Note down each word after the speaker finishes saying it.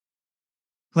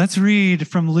Let's read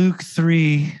from Luke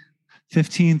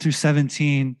 3:15 through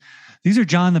 17. These are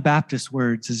John the Baptist's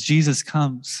words as Jesus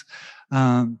comes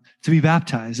to be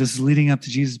baptized. This is leading up to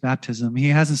Jesus' baptism. He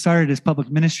hasn't started his public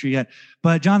ministry yet,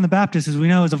 but John the Baptist, as we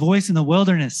know, is a voice in the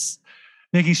wilderness,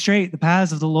 making straight the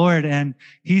paths of the Lord. And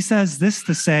he says this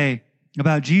to say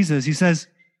about Jesus. He says,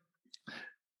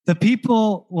 the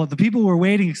people were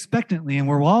waiting expectantly and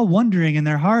were all wondering in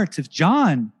their hearts if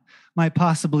John might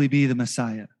possibly be the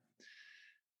Messiah.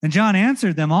 And John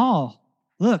answered them all,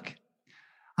 look,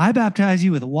 I baptize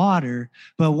you with water,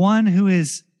 but one who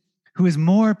is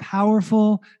more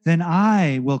powerful than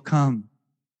I will come,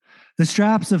 the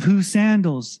straps of whose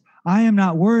sandals I am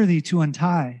not worthy to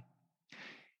untie.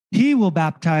 He will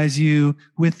baptize you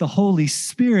with the Holy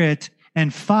Spirit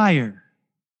and fire.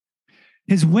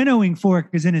 His winnowing fork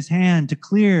is in his hand to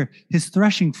clear his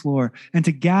threshing floor and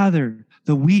to gather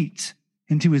the wheat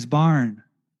into his barn.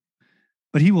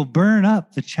 But he will burn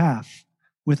up the chaff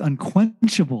with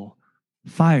unquenchable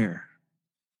fire.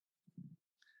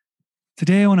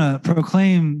 Today, I want to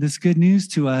proclaim this good news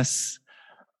to us.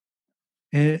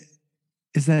 It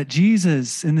is that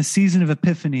Jesus, in the season of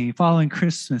Epiphany, following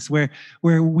Christmas, where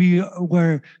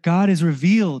God is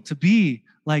revealed to be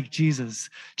like Jesus.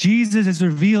 Jesus is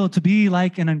revealed to be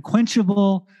like an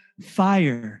unquenchable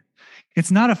fire.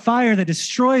 It's not a fire that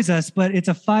destroys us, but it's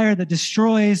a fire that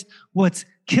destroys what's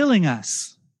killing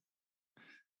us.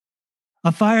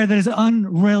 A fire that is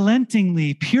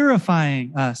unrelentingly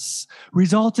purifying us,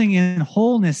 resulting in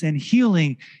wholeness and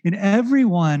healing in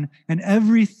everyone and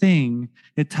everything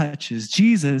it touches.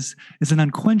 Jesus is an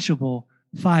unquenchable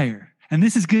fire. And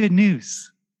this is good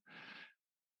news.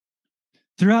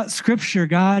 Throughout Scripture,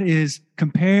 God is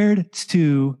compared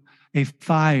to a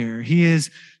fire. He is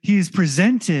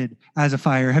presented as a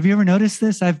fire. Have you ever noticed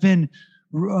this? I've been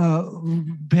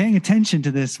paying attention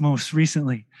to this most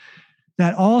recently.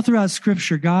 That all throughout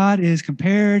Scripture, God is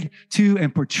compared to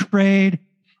and portrayed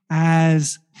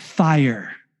as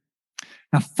fire.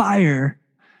 Now, fire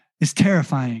is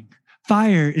terrifying.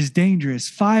 Fire is dangerous.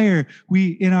 Fire,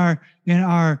 in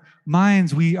our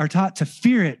minds, we are taught to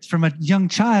fear it from a young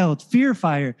child. Fear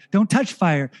fire. Don't touch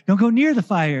fire. Don't go near the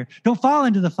fire. Don't fall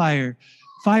into the fire.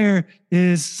 Fire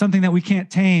is something that we can't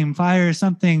tame. Fire is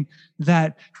something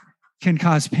that can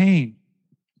cause pain.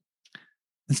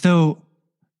 And so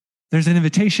there's an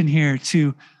invitation here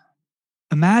to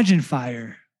imagine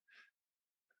fire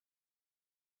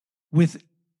with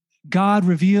God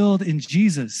revealed in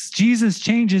Jesus. Jesus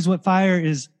changes what fire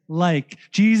is like.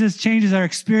 Jesus changes our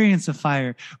experience of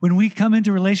fire. When we come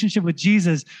into relationship with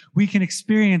Jesus, we can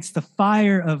experience the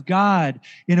fire of God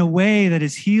in a way that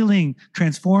is healing,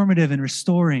 transformative, and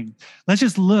restoring. Let's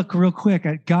just look real quick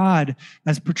at God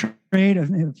as portrayed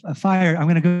of a fire. I'm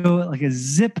going to go like a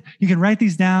zip. You can write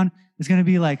these down. It's going to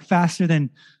be like faster than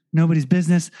nobody's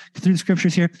business through the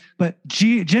scriptures here. But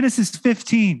Genesis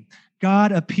 15,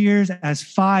 God appears as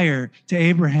fire to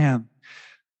Abraham,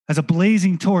 as a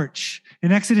blazing torch.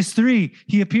 In Exodus 3,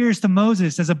 he appears to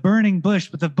Moses as a burning bush,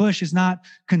 but the bush is not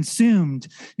consumed.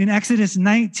 In Exodus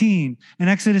 19 and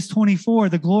Exodus 24,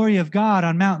 the glory of God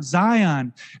on Mount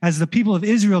Zion, as the people of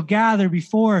Israel gather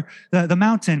before the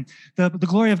mountain, the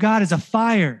glory of God is a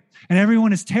fire. And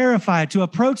everyone is terrified to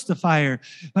approach the fire.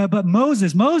 But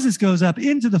Moses goes up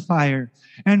into the fire.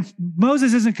 And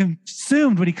Moses isn't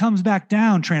consumed, but he comes back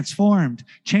down, transformed,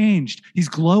 changed. He's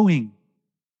glowing.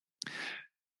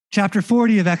 Chapter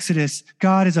 40 of Exodus,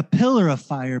 God is a pillar of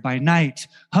fire by night,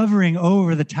 hovering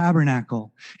over the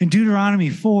tabernacle. In Deuteronomy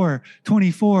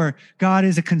 4:24, God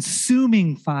is a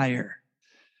consuming fire.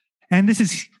 And this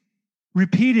is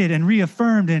repeated and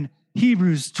reaffirmed in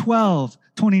Hebrews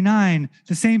 12:29,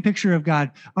 the same picture of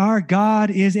God. Our God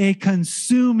is a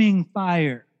consuming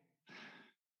fire.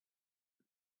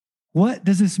 What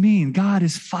does this mean? God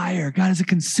is fire. God is a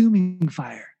consuming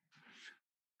fire.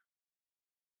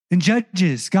 In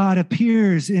Judges, God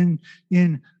appears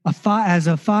as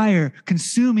a fire,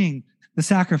 consuming the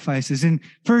sacrifices. In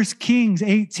 1 Kings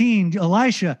 18,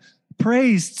 Elisha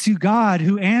prays to God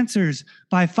who answers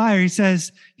by fire. He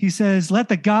says, let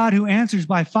the God who answers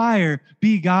by fire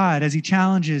be God, as he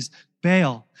challenges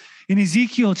Baal. In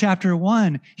Ezekiel chapter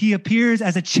 1, he appears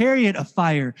as a chariot of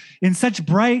fire in such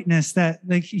brightness that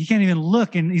he can't even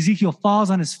look. And Ezekiel falls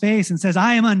on his face and says,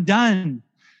 I am undone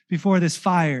before this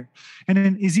fire. And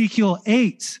in Ezekiel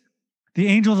 8, the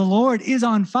angel of the Lord is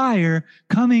on fire,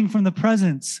 coming from the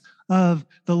presence of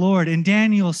the Lord. In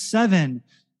Daniel 7,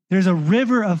 there's a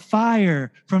river of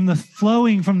fire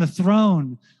flowing from the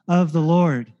throne of the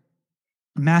Lord.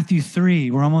 Matthew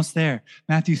 3, we're almost there.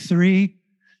 Matthew 3,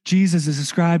 Jesus is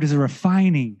described as a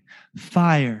refining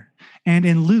fire. And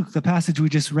in Luke, the passage we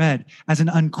just read, as an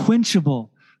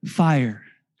unquenchable fire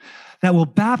that will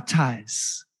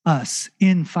baptize us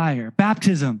in fire.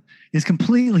 Baptism is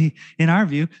completely, in our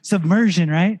view, submersion,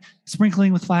 right?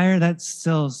 Sprinkling with fire, that's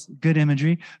still good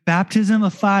imagery. Baptism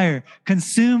of fire,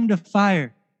 consumed of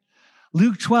fire.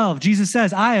 Luke 12, Jesus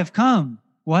says, I have come,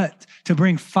 what? To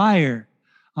bring fire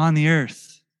on the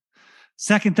earth.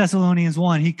 2 Thessalonians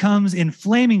 1, he comes in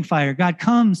flaming fire. God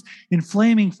comes in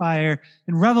flaming fire.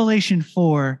 In Revelation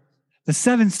 4, the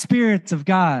seven spirits of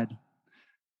God,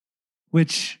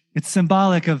 which it's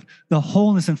symbolic of the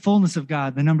wholeness and fullness of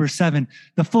God, the number 7,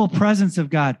 the full presence of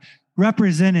God,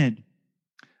 represented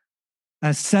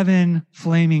as 7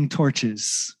 flaming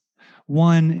torches,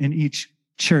 one in each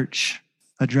church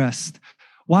addressed.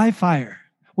 Why fire?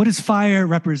 What does fire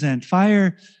represent?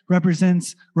 Fire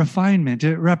represents refinement.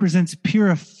 It represents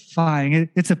purifying.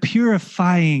 It's a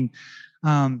purifying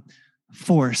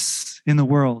force in the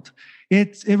world.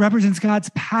 It represents God's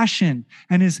passion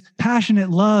and his passionate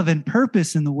love and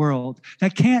purpose in the world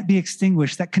that can't be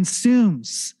extinguished, that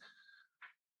consumes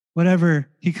whatever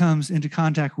he comes into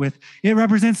contact with. It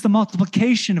represents the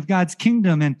multiplication of God's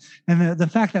kingdom and the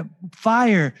fact that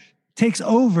fire takes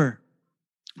over,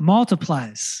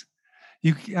 multiplies.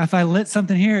 If I lit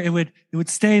something here, it would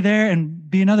stay there and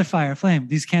be another fire, flame.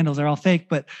 These candles are all fake,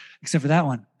 but except for that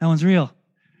one. That one's real.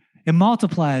 It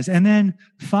multiplies. And then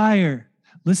fire.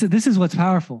 Listen, this is what's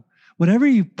powerful. Whatever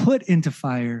you put into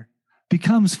fire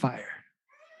becomes fire.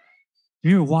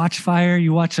 You ever watch fire?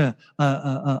 You watch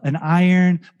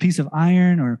an piece of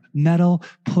iron or metal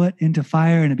put into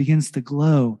fire and it begins to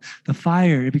glow. The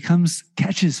fire, it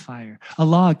catches fire. A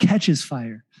log catches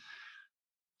fire.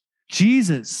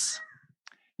 Jesus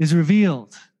is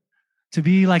revealed to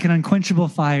be like an unquenchable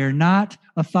fire, not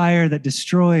a fire that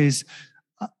destroys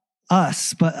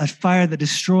us, but a fire that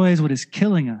destroys what is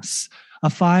killing us. A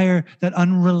fire that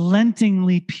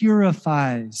unrelentingly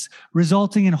purifies,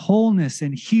 resulting in wholeness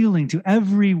and healing to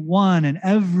everyone and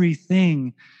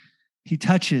everything he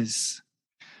touches.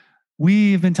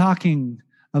 We've been talking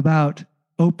about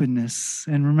openness.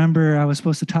 And remember, I was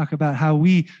supposed to talk about how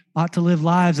we ought to live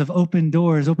lives of open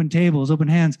doors, open tables, open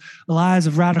hands, lives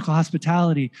of radical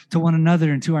hospitality to one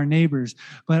another and to our neighbors.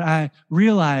 But I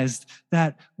realized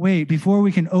that, wait, before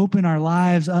we can open our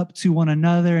lives up to one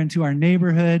another and to our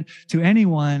neighborhood, to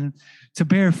anyone, to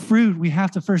bear fruit, we have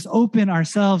to first open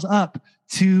ourselves up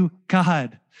to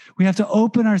God. We have to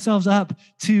open ourselves up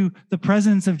to the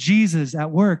presence of Jesus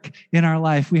at work in our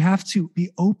life. We have to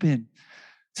be open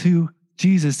to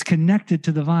Jesus, connected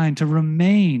to the vine, to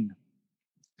remain,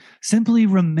 simply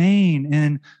remain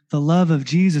in the love of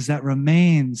Jesus that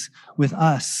remains with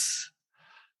us.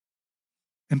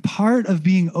 And part of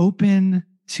being open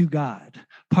to God,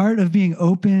 part of being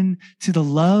open to the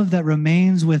love that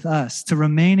remains with us, to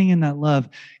remaining in that love,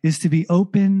 is to be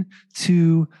open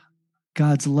to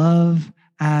God's love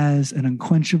as an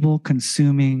unquenchable,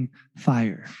 consuming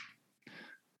fire.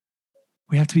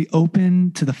 We have to be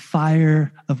open to the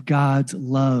fire of God's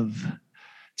love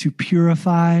to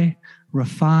purify,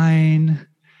 refine,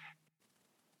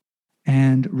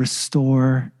 and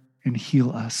restore and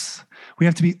heal us. We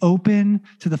have to be open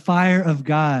to the fire of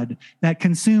God that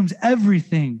consumes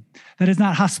everything that is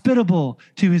not hospitable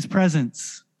to his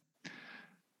presence.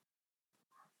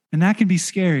 And that can be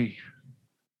scary.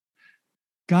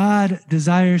 God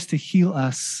desires to heal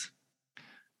us.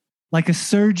 Like a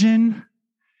surgeon,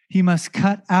 he must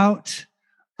cut out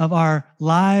of our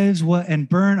lives and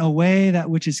burn away that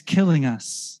which is killing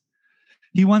us.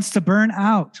 He wants to burn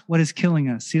out what is killing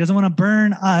us. He doesn't want to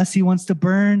burn us. He wants to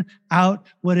burn out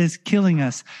what is killing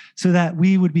us so that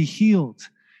we would be healed.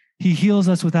 He heals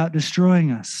us without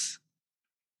destroying us.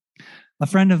 A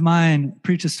friend of mine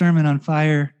preached a sermon on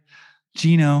fire,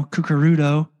 Gino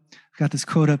Cucarudo. I've got this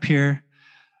quote up here.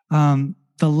 The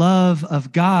love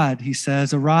of God, he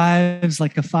says, arrives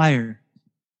like a fire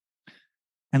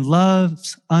and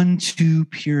loves unto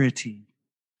purity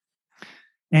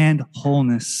and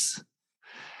wholeness.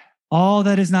 All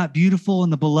that is not beautiful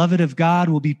in the beloved of God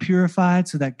will be purified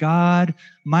so that God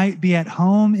might be at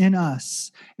home in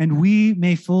us and we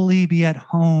may fully be at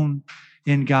home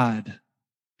in God.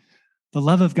 The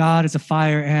love of God is a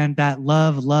fire, and that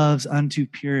love loves unto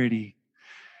purity.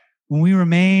 When we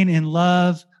remain in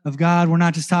love of God, we're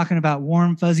not just talking about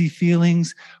warm, fuzzy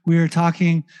feelings. We are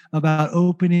talking about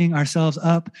opening ourselves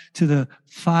up to the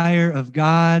fire of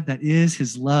God that is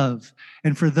his love.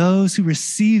 And for those who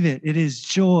receive it, it is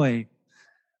joy.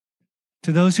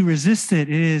 To those who resist it,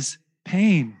 it is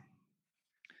pain.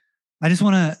 I just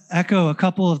want to echo a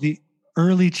couple of the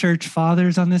early church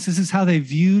fathers on this. This is how they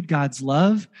viewed God's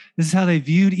love. This is how they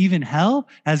viewed even hell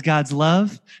as God's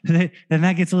love. And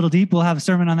that gets a little deep. We'll have a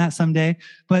sermon on that someday.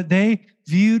 But they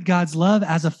viewed God's love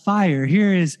as a fire.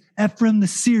 Here is Ephraim the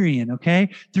Syrian, okay?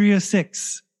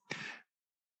 306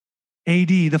 AD.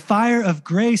 The fire of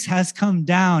grace has come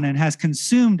down and has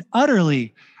consumed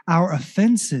utterly our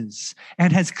offenses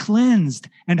and has cleansed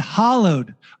and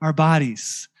hollowed our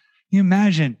bodies. You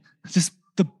imagine just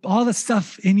all the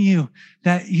stuff in you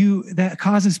that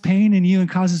causes pain in you and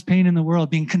causes pain in the world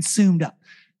being consumed up,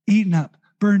 eaten up,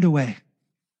 burned away.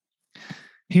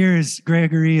 Here is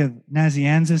Gregory of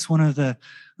Nazianzus, one of the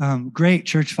great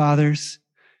church fathers.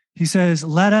 He says,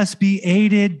 "Let us be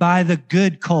aided by the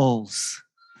good coals."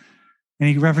 And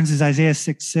he references Isaiah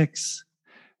 6:6,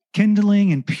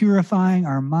 kindling and purifying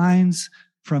our minds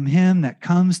from him that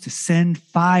comes to send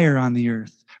fire on the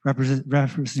earth,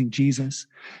 referencing Jesus.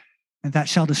 And that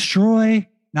shall destroy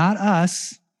not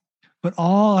us, but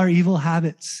all our evil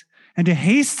habits, and to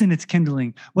hasten its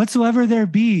kindling. Whatsoever there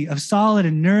be of solid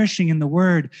and nourishing in the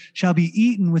word shall be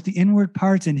eaten with the inward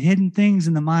parts and hidden things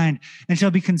in the mind, and shall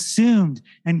be consumed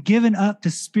and given up to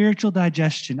spiritual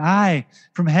digestion. Aye,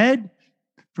 from head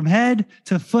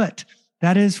to foot.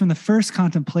 That is from the first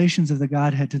contemplations of the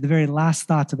Godhead to the very last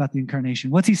thoughts about the incarnation.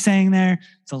 What's he saying there?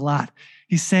 It's a lot.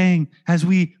 He's saying, as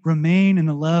we remain in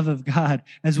the love of God,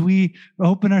 as we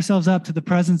open ourselves up to the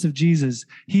presence of Jesus,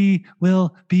 he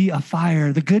will be a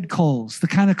fire, the good coals, the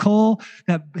kind of coal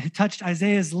that touched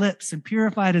Isaiah's lips and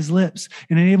purified his lips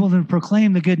and enabled him to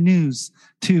proclaim the good news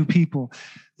to people.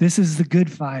 This is the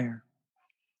good fire.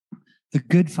 The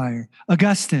good fire.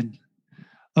 Augustine,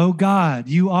 "O God,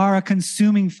 you are a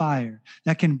consuming fire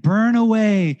that can burn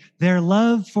away their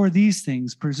love for these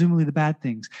things," presumably the bad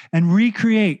things, "and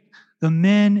recreate the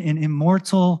men in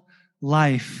immortal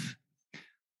life."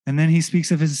 And then he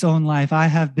speaks of his own life. "I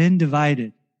have been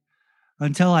divided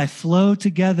until I flow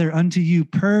together unto you,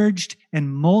 purged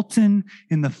and molten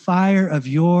in the fire of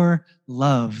your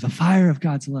love." The fire of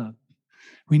God's love.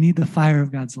 We need the fire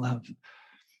of God's love.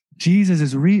 Jesus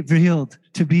is revealed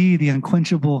to be the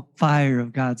unquenchable fire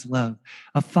of God's love,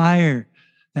 a fire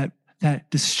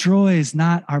that destroys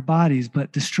not our bodies,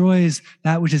 but destroys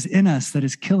that which is in us that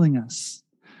is killing us.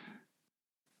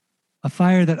 A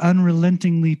fire that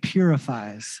unrelentingly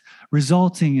purifies,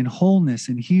 resulting in wholeness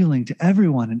and healing to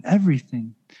everyone and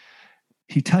everything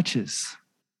he touches.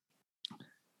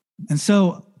 And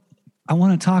so I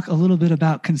want to talk a little bit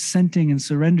about consenting and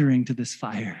surrendering to this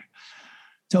fire,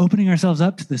 to opening ourselves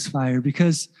up to this fire,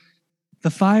 because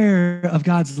the fire of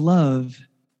God's love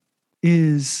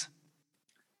is,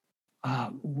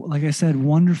 like I said,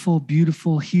 wonderful,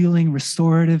 beautiful, healing,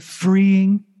 restorative,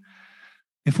 freeing,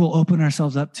 if we'll open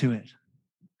ourselves up to it.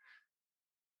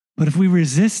 But if we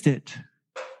resist it,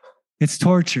 it's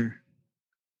torture.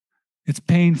 It's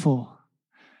painful.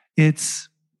 It's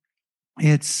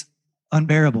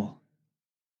unbearable.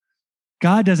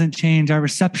 God doesn't change. Our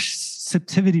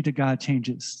receptivity to God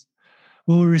changes.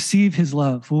 Will we receive his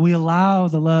love? Will we allow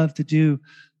the love to do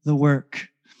the work?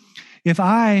 If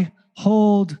I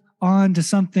hold on to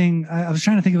something, I was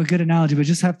trying to think of a good analogy, but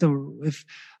just have to, if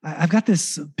I've got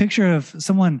this picture of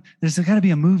someone, there's got to be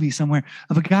a movie somewhere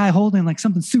of a guy holding like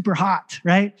something super hot,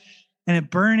 right? And it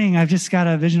burning. I've just got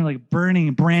a vision of like burning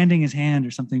and branding his hand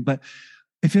or something. But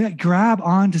if you grab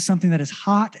onto something that is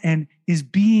hot and is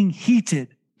being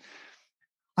heated,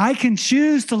 I can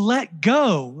choose to let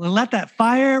go, let that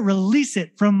fire release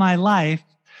it from my life,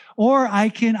 or I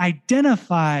can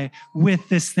identify with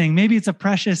this thing. Maybe it's a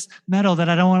precious metal that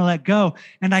I don't want to let go,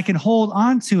 and I can hold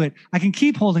on to it. I can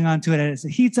keep holding on to it as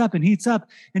it heats up and heats up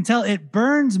until it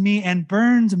burns me and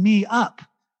burns me up.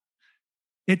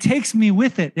 It takes me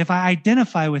with it if I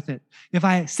identify with it, if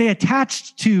I stay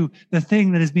attached to the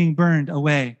thing that is being burned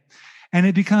away, and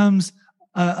it becomes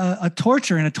a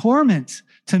torture and a torment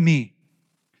to me.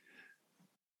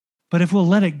 But if we'll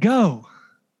let it go,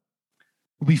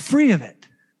 we'll be free of it.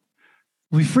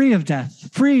 We'll be free of death,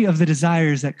 free of the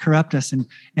desires that corrupt us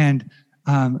and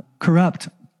corrupt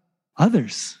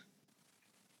others,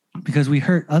 because we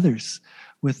hurt others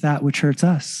with that which hurts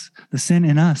us. The sin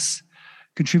in us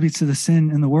contributes to the sin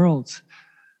in the world.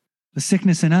 The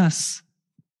sickness in us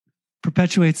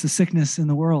perpetuates the sickness in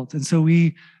the world. And so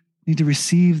we need to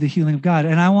receive the healing of God.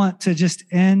 And I want to just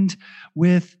end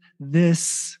with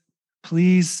this.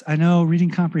 Please, I know listening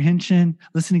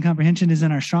comprehension is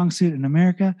in our strong suit in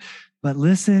America, but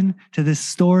listen to this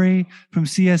story from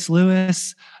C.S.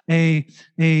 Lewis. This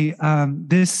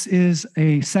is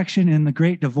a section in The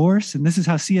Great Divorce, and this is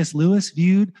how C.S. Lewis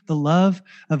viewed the love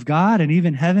of God and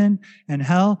even heaven and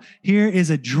hell. Here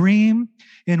is a dream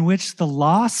in which the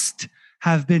lost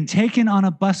have been taken on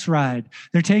a bus ride.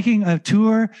 They're taking a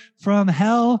tour from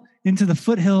hell into the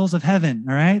foothills of heaven,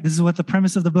 all right? This is what the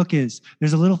premise of the book is.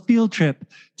 There's a little field trip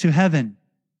to heaven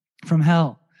from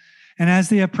hell. And as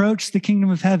they approach the kingdom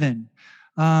of heaven,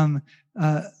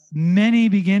 many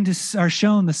are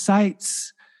shown the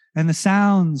sights and the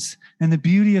sounds and the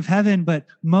beauty of heaven, but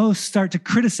most start to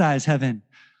criticize heaven,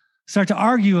 start to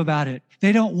argue about it.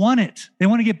 They don't want it. They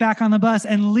want to get back on the bus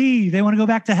and leave. They want to go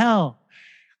back to hell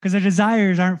because their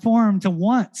desires aren't formed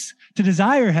to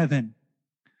desire heaven.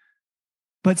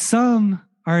 But some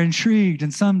are intrigued,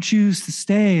 and some choose to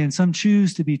stay, and some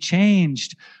choose to be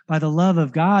changed by the love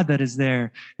of God that is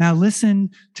there. Now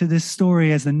listen to this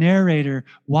story as the narrator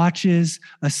watches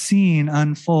a scene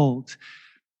unfold.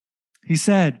 He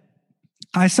said,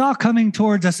 "I saw coming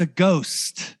towards us a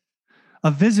ghost,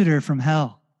 a visitor from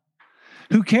hell,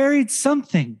 who carried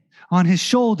something on his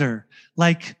shoulder.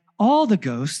 Like all the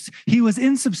ghosts, he was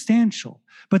insubstantial,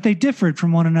 but they differed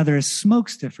from one another as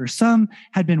smokes differ. Some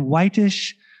had been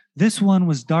whitish. This one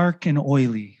was dark and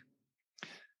oily.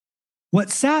 What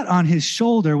sat on his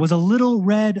shoulder was a little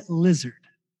red lizard,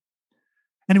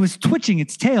 and it was twitching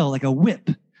its tail like a whip,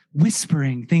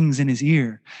 whispering things in his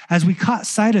ear. As we caught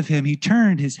sight of him, he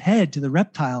turned his head to the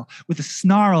reptile with a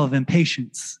snarl of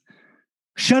impatience.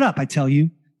 'Shut up, I tell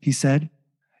you,' he said.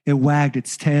 It wagged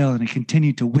its tail, and it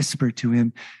continued to whisper to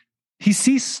him. He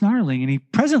ceased snarling,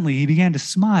 and presently he began to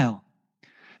smile.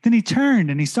 Then he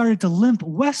turned, and he started to limp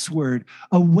westward,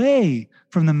 away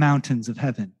from the mountains of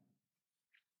heaven.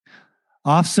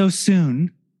 'Off so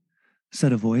soon,'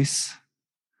 said a voice.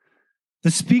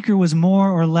 The speaker was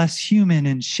more or less human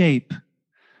in shape,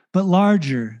 but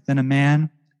larger than a man,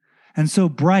 and so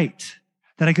bright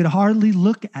that I could hardly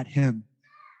look at him.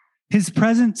 His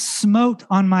presence smote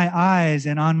on my eyes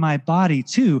and on my body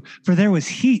too, for there was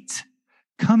heat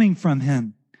coming from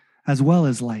him as well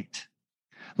as light,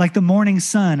 like the morning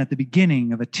sun at the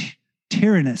beginning of a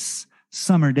tyrannous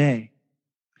summer day.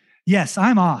 'Yes,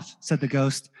 I'm off,' said the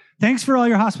ghost. 'Thanks for all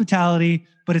your hospitality,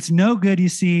 but it's no good, you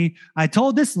see. I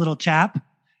told this little chap,'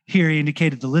 here he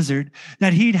indicated the lizard,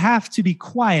 'that he'd have to be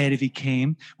quiet if he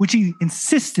came, which he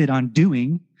insisted on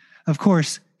doing. Of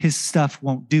course, his stuff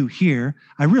won't do here.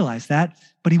 I realize that,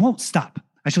 but he won't stop.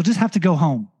 I shall just have to go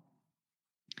home.'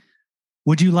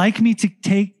 'Would you like me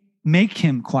to make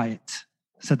him quiet?'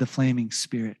 said the flaming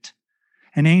spirit.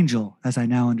 An angel, as I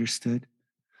now understood.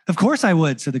 'Of course I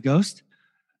would,' said the ghost.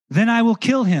 'Then I will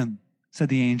kill him,' said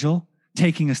the angel,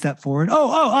 taking a step forward. Oh,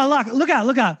 look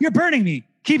out. You're burning me.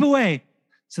 Keep away,'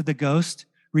 said the ghost,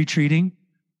 retreating.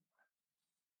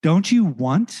 'Don't you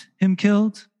want him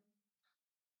killed?'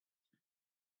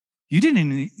 You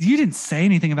didn't say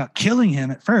anything about killing him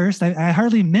at first. I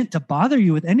hardly meant to bother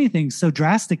you with anything so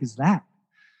drastic as that.'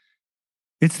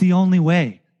 'It's the only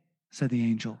way,' said the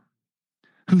angel,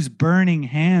 whose burning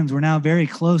hands were now very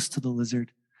close to the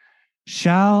lizard.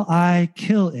 'Shall I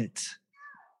kill it?'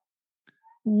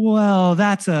 'Well,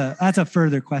 that's a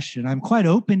further question. I'm quite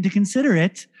open to consider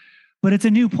it, but it's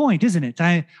a new point, isn't it?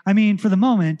 I mean, for the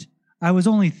moment, I was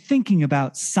only thinking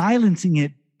about silencing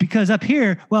it because up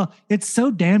here, well, it's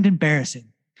so damned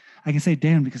embarrassing. I can say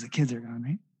damned because the kids are gone,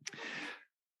 right?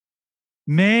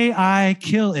 'May I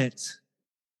kill it?'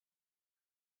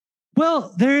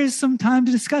 'Well, there is some time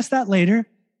to discuss that later.'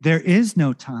 'There is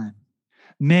no time.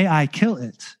 May I kill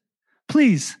it?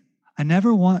 Please, I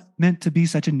never meant to be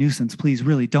such a nuisance. Please,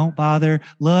 really, don't bother.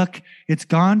 Look, it's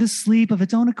gone to sleep of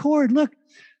its own accord. Look,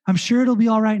 I'm sure it'll be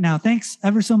all right now. Thanks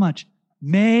ever so much.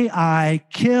 May I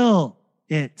kill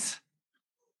it?'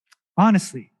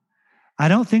 Honestly, I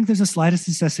don't think there's the slightest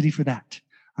necessity for that.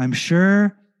 I'm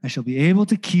sure I shall be able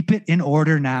to keep it in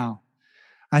order now.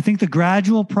 I think the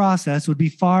gradual process would be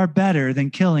far better than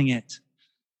killing it."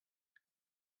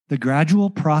 The gradual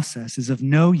process is of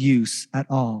no use at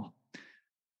all.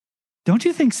 Don't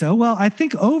you think so? Well, I'll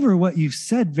think over what you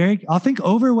said very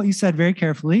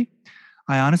carefully.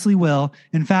 I honestly will.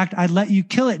 In fact, I'd let you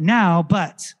kill it now,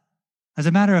 but as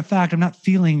a matter of fact, I'm not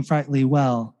feeling frightfully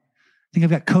well. I think I've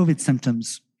got COVID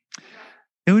symptoms.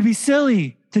 It would be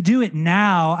silly to do it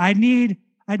now. I'd need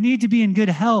to be in good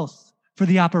health for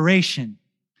the operation.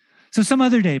 So some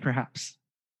other day, perhaps.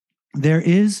 There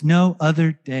is no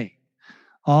other day.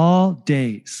 All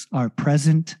days are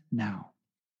present now.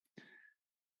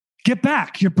 Get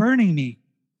back, you're burning me.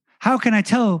 How can I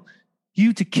tell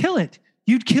you to kill it?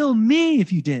 You'd kill me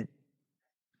if you did.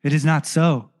 It is not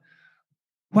so.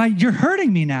 Why, you're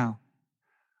hurting me now.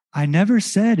 I never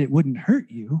said it wouldn't hurt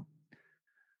you.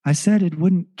 I said it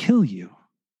wouldn't kill you.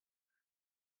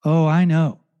 Oh, I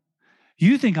know.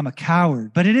 You think I'm a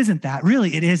coward, but it isn't that.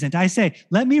 Really, it isn't. I say,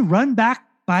 let me run back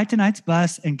by tonight's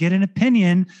bus and get an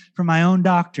opinion from my own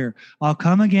doctor. I'll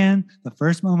come again the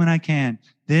first moment I can.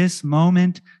 This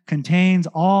moment contains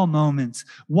all moments.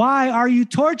 Why are you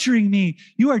torturing me?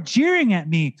 You are jeering at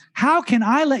me. How can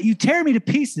I let you tear me to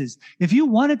pieces? If you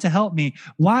wanted to help me,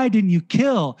 why didn't you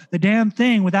kill the damn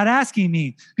thing without asking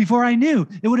me before I knew?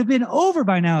 It would have been over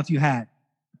by now if you had.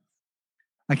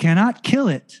 I cannot kill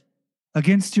it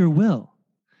against your will.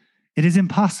 It is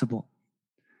impossible.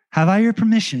 Have I your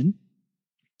permission?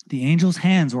 The angel's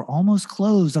hands were almost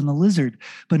closed on the lizard,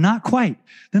 but not quite.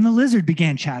 Then the lizard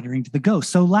began chattering to the ghost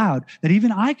so loud that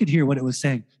even I could hear what it was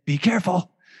saying. Be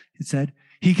careful, it said.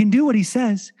 He can do what he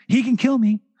says. He can kill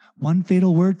me. One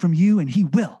fatal word from you and he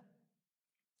will.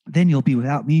 Then you'll be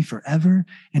without me forever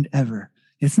and ever.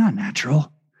 It's not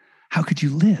natural. How could you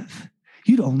live?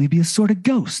 You'd only be a sort of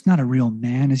ghost, not a real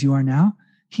man as you are now.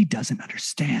 He doesn't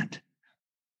understand.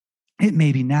 It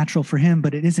may be natural for him,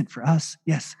 but it isn't for us.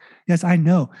 Yes, I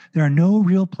know. There are no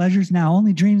real pleasures now,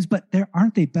 only dreams, but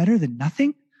aren't they better than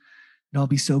nothing? It'll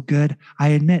be so good. I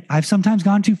admit I've sometimes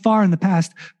gone too far in the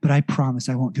past, but I promise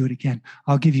I won't do it again.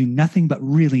 I'll give you nothing but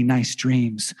really nice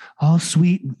dreams, all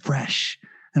sweet and fresh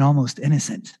and almost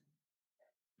innocent.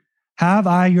 Have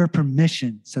I your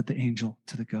permission, said the angel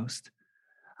to the ghost.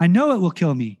 I know it will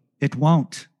kill me. It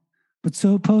won't. But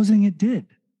supposing it did?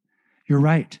 You're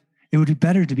right. It would be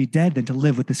better to be dead than to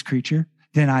live with this creature.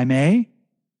 Then I may.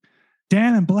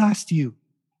 Damn and blast you.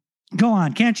 Go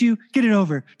on, can't you? Get it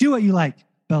over. Do what you like,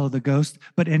 bellowed the ghost,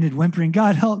 but ended whimpering,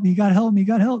 God help me, God help me,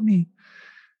 God help me.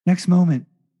 Next moment,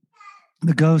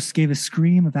 the ghost gave a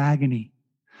scream of agony,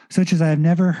 such as I have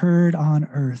never heard on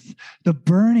earth. The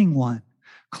burning one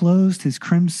closed his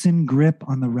crimson grip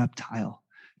on the reptile,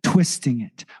 twisting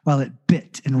it while it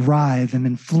bit and writhed, and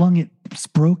then flung its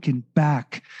broken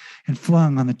back and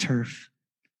flung on the turf.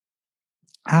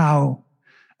 Ow,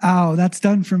 that's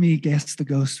done for me, gasped the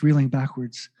ghost, reeling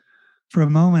backwards. For a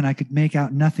moment, I could make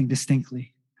out nothing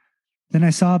distinctly. Then I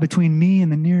saw between me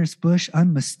and the nearest bush,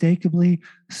 unmistakably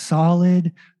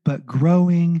solid, but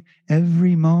growing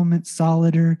every moment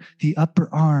solider, the upper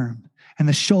arm and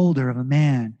the shoulder of a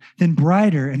man, then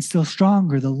brighter and still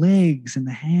stronger, the legs and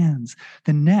the hands,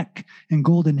 the neck and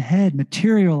golden head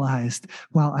materialized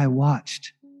while I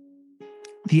watched.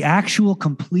 The actual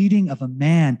completing of a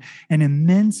man, an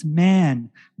immense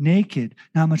man, naked,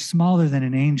 not much smaller than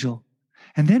an angel.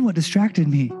 And then what distracted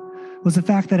me was the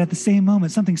fact that at the same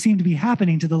moment, something seemed to be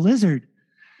happening to the lizard.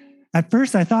 At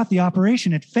first, I thought the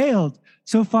operation had failed.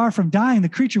 So far from dying, the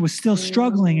creature was still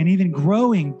struggling and even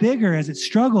growing bigger as it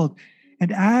struggled.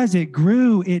 And as it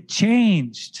grew, it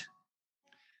changed.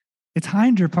 Its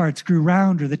hinder parts grew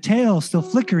rounder. The tail, still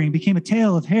flickering, became a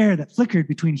tail of hair that flickered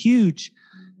between huge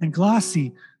and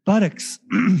glossy buttocks.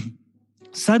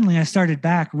 Suddenly, I started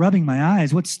back, rubbing my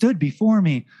eyes. What stood before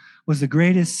me was the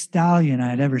greatest stallion I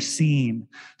had ever seen.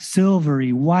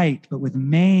 Silvery white, but with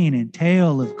mane and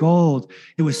tail of gold.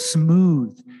 It was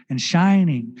smooth and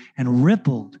shining and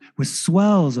rippled with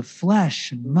swells of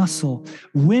flesh and muscle,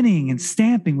 winning and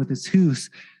stamping with its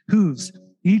hooves.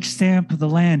 Each stamp of the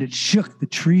land, it shook the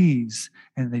trees,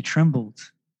 and they trembled.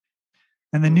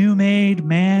 And the new-made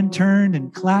man turned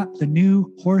and clapped the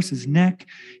new horse's neck.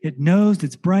 It nosed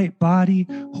its bright body.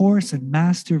 Horse and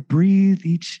master breathed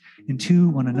each into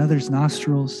one another's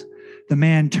nostrils. The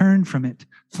man turned from it,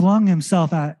 flung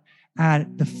himself at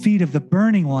the feet of the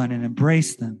burning one and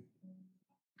embraced them.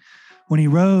 When he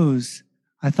rose,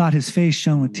 I thought his face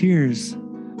shone with tears,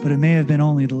 but it may have been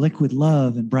only the liquid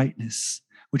love and brightness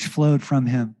which flowed from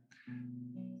him.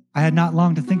 I had not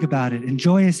long to think about it. In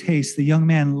joyous haste, the young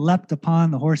man leapt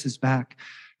upon the horse's back.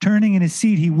 Turning in his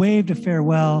seat, he waved a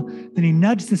farewell. Then he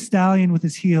nudged the stallion with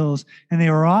his heels, and they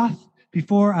were off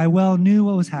before I well knew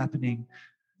what was happening.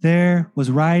 There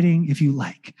was riding, if you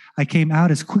like. I came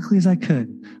out as quickly as I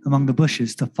could among the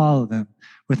bushes to follow them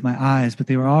with my eyes, but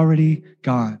they were already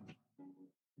gone.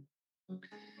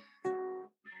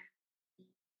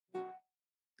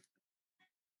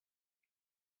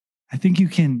 I think you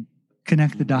can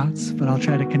connect the dots, but I'll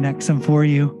try to connect some for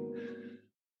you.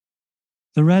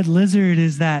 The red lizard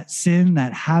is that sin,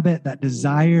 that habit, that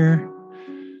desire,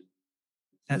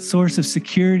 that source of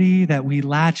security that we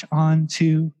latch on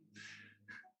to,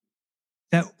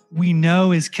 that we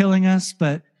know is killing us,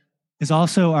 but is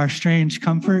also our strange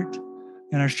comfort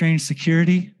and our strange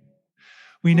security.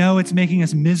 We know it's making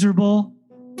us miserable,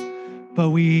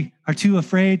 but we are too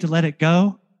afraid to let it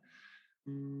go.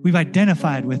 We've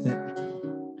identified with it.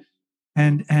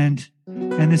 And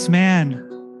this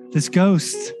man, this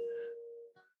ghost,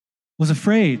 was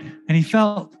afraid, and he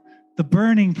felt the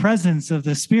burning presence of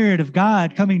the Spirit of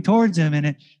God coming towards him,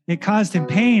 and it caused him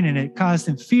pain and it caused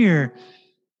him fear.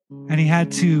 And he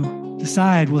had to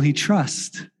decide, will he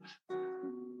trust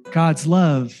God's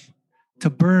love to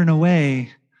burn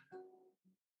away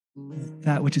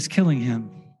that which is killing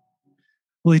him?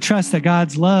 Will he trust that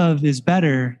God's love is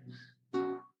better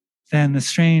than the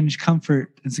strange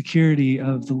comfort and security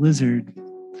of the lizard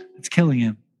that's killing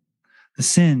him? The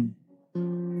sin,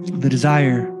 the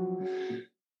desire.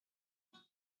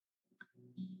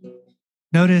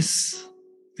 Notice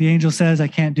the angel says, I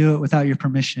can't do it without your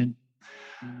permission.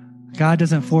 God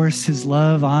doesn't force his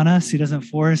love on us. He doesn't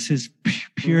force his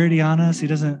purity on us. He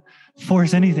doesn't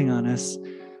force anything on us.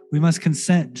 We must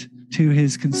consent to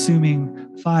his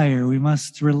consuming fire. We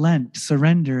must relent,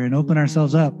 surrender, and open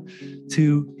ourselves up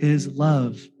to his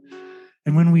love.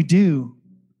 And when we do,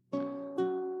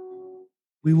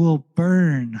 we will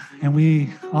burn,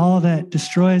 and all that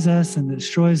destroys us and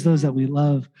destroys those that we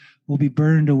love will be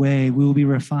burned away. We will be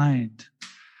refined.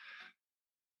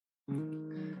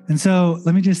 And so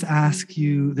let me just ask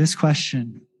you this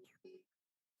question.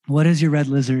 What is your red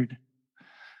lizard?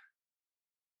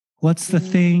 What's the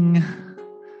thing?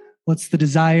 What's the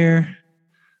desire?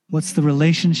 What's the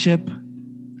relationship,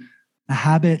 the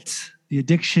habit, the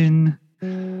addiction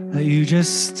that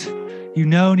you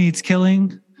know needs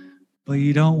killing, but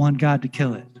you don't want God to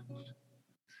kill it?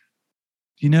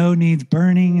 You know needs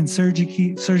burning and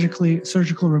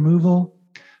surgical removal,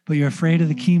 but you're afraid of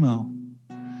the chemo.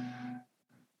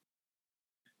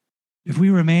 If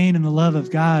we remain in the love of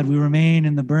God, we remain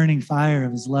in the burning fire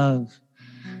of his love.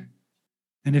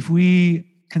 And if we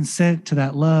consent to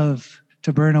that love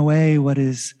to burn away what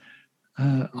is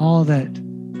all that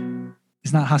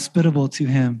is not hospitable to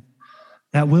him,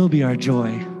 that will be our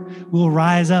joy. We'll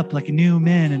rise up like new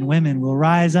men and women. We'll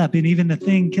rise up, and even the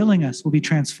thing killing us will be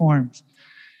transformed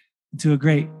into a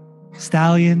great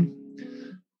stallion,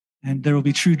 and there will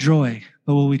be true joy.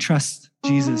 But will we trust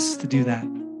Jesus to do that?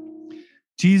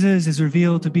 Jesus is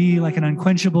revealed to be like an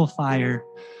unquenchable fire,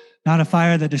 not a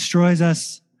fire that destroys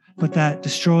us, but that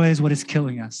destroys what is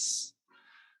killing us.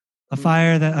 A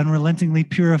fire that unrelentingly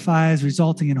purifies,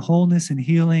 resulting in wholeness and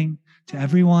healing to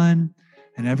everyone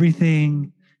and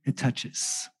everything it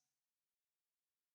touches.